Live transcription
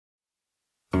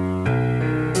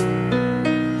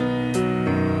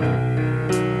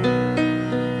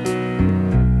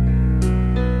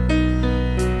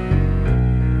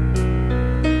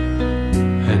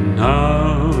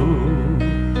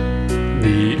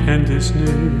weekend is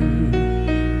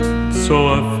near, so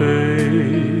I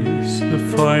face the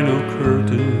final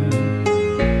curtain.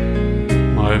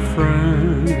 My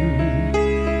friend,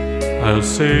 I'll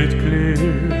say it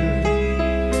clear,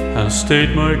 I'll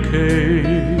state my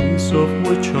case of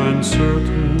which I'm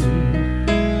certain.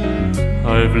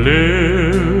 I've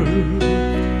lived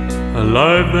a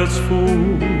life that's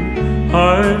full,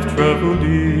 I've traveled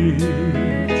each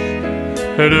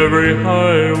and every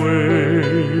highway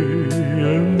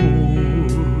and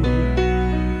more.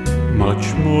 Much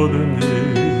more than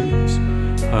this,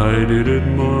 I did it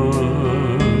my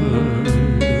way.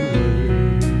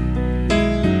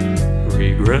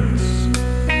 Regrets,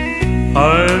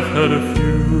 I've had a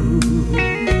few,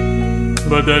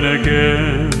 but then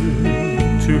again,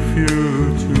 too few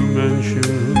to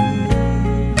mention.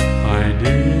 I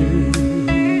did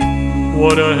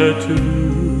what I had to do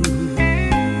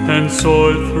and saw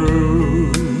it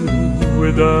through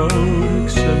without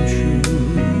exemption.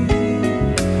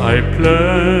 I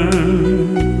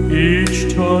planned each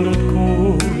charted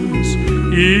course,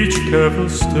 each careful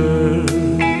step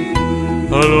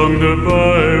along the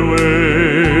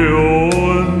byway, oh,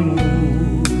 and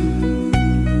more.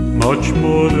 Much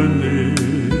more than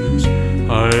this,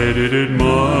 I did it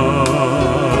my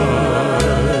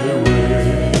way.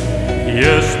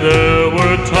 Yes, there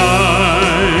were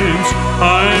times,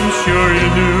 I'm sure you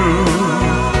knew,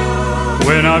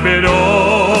 when I bit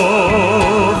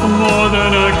off more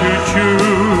than I could chew.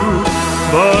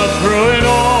 But through it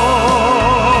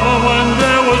all, when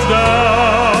there was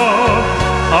doubt,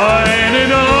 I ate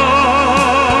it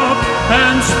up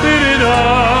and spit it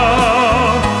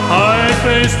out. I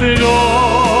faced it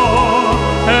all,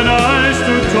 and I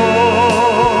stood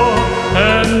tall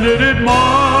and did it my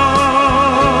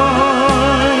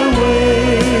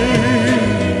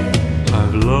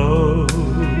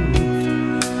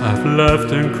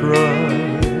laughed and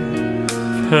cried,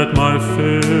 had my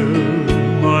fill,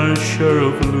 my share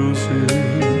of losing.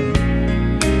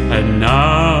 And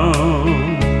now,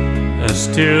 as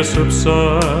tears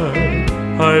subside,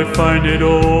 I find it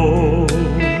all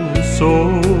so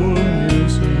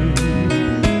amusing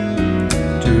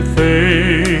to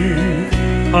think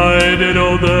I did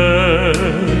all that,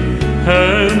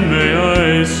 and may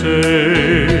I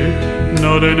say,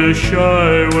 not in a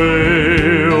shy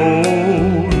way, oh,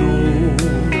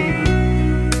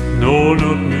 no,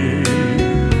 not me,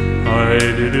 I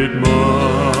did it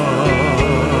my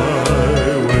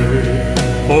way.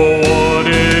 For what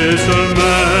is a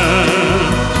man,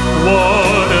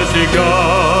 what has he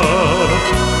got,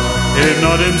 if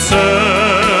not himself,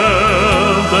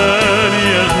 then he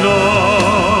has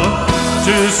not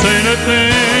to say the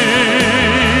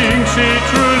things he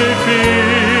truly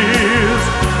feels,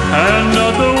 and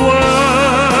not the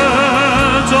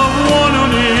words of one who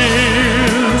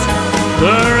kneels.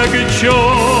 The record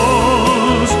shows